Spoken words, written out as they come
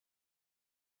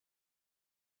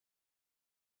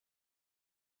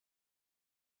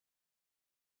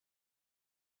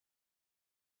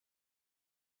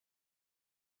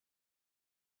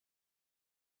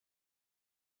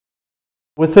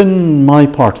Within my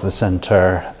part of the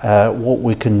centre, what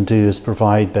we can do is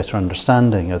provide better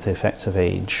understanding of the effects of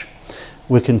age.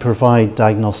 We can provide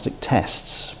diagnostic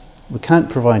tests. We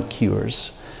can't provide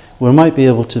cures. We might be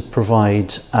able to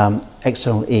provide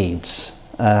external aids,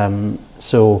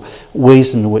 so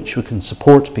ways in which we can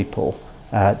support people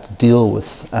to deal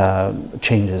with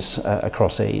changes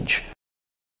across age.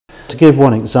 To give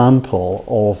one example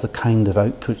of the kind of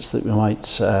outputs that we might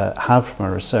have from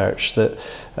our research, that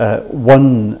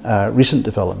one recent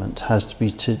development has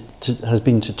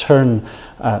been to turn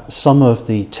some of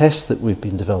the tests that we've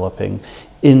been developing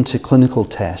into clinical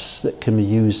tests that can be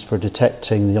used for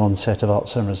detecting the onset of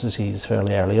Alzheimer's disease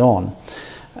fairly early on.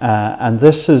 And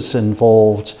this has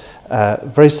involved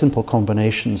very simple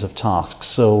combinations of tasks.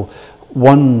 So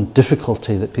one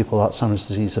difficulty that people with Alzheimer's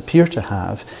disease appear to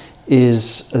have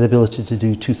is the ability to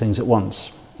do two things at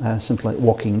once, simply like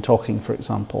walking and talking, for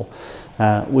example.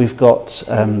 We've got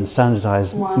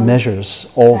standardized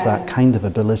measures of that kind of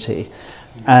ability,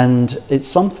 and it's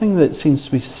something that seems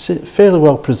to be fairly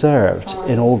well preserved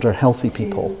in older healthy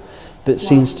people, but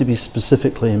seems to be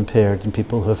specifically impaired in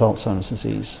people who have Alzheimer's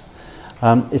disease.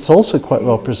 It's also quite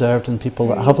well preserved in people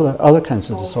that have other kinds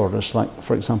of disorders, like,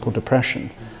 for example,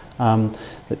 depression.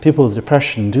 That people with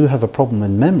depression do have a problem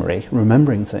in memory,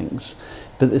 remembering things,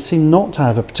 but they seem not to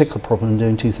have a particular problem in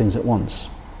doing two things at once.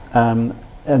 And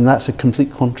that's a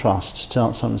complete contrast to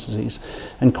Alzheimer's disease.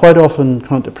 And quite often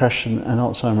chronic depression and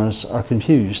Alzheimer's are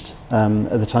confused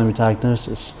at the time of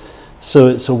diagnosis. So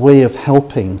it's a way of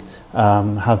helping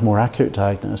have more accurate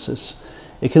diagnosis.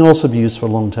 It can also be used for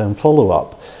long-term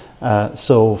follow-up.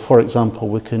 So, for example,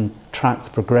 we can track the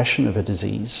progression of a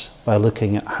disease by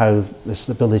looking at how this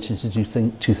ability to do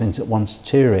two things at once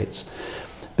deteriorates.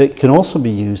 But it can also be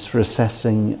used for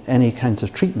assessing any kinds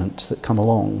of treatment that come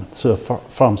along. So if a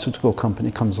pharmaceutical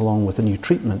company comes along with a new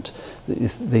treatment that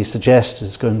they suggest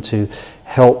is going to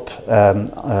help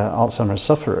Alzheimer's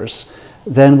sufferers,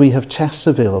 then we have tests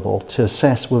available to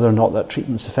assess whether or not that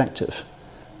treatment's effective.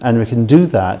 And we can do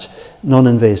that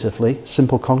non-invasively,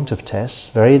 simple cognitive tests,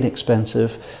 very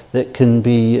inexpensive, that can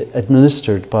be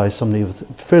administered by somebody with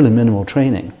fairly minimal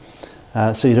training.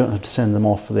 So you don't have to send them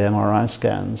off for the MRI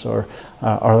scans or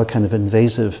other kind of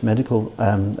invasive medical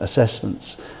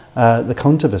assessments. The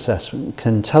cognitive assessment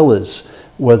can tell us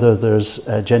whether there's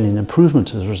a genuine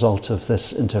improvement as a result of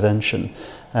this intervention,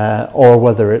 or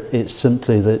whether it's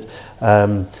simply that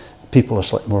people are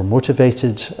slightly more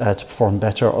motivated to perform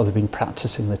better, or they've been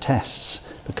practicing the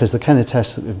tests, because the kind of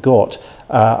tests that we've got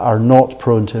are not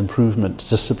prone to improvement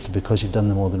just simply because you've done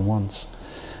them more than once.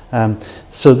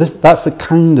 So that's the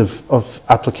kind of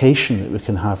application that we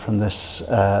can have from this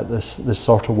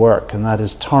sort of work, and that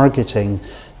is targeting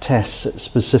tests at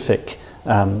specific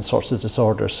sorts of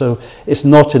disorders. So it's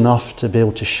not enough to be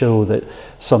able to show that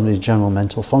somebody's general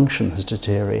mental function has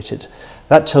deteriorated.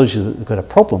 That tells you that they've got a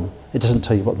problem. It doesn't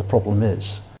tell you what the problem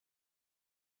is.